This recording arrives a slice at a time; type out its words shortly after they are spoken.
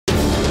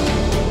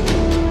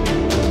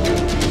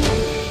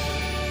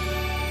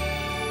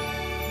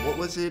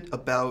was it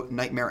about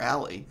Nightmare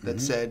Alley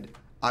that said,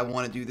 I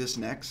want to do this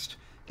next?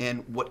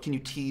 And what can you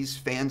tease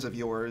fans of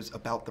yours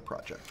about the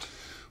project?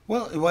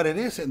 Well, what it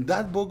is,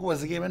 that book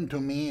was given to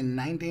me in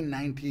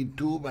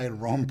 1992 by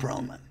Ron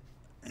Perlman,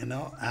 you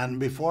know, and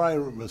before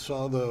I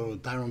saw the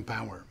Tyrone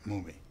Power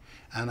movie.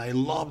 And I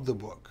loved the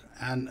book.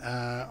 And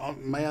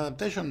my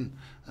adaptation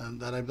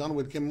that I've done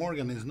with Kim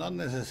Morgan is not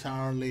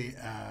necessarily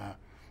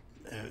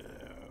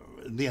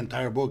the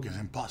entire book is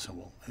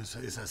impossible. It's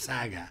a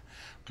saga.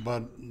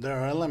 But there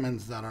are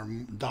elements that are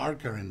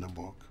darker in the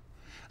book.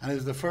 And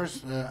it's the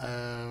first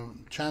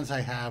chance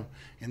I have.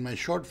 In my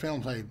short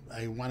films,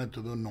 I wanted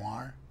to do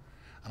noir.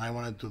 And I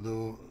wanted to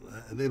do,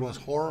 it was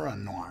horror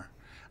and noir.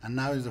 And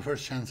now is the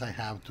first chance I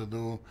have to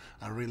do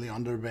a really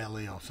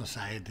underbelly of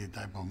society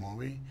type of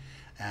movie.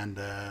 And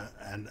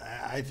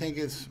I think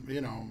it's,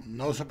 you know,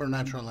 no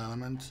supernatural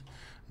elements,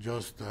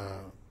 just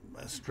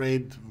a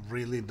straight,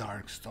 really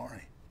dark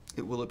story.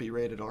 Will it be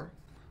rated R?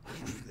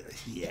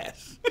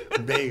 Yes,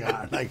 big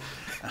R, like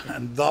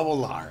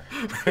double R.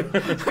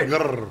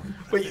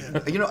 But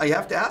you know, I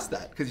have to ask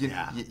that because you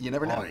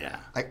never know. Oh yeah.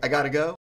 I gotta go.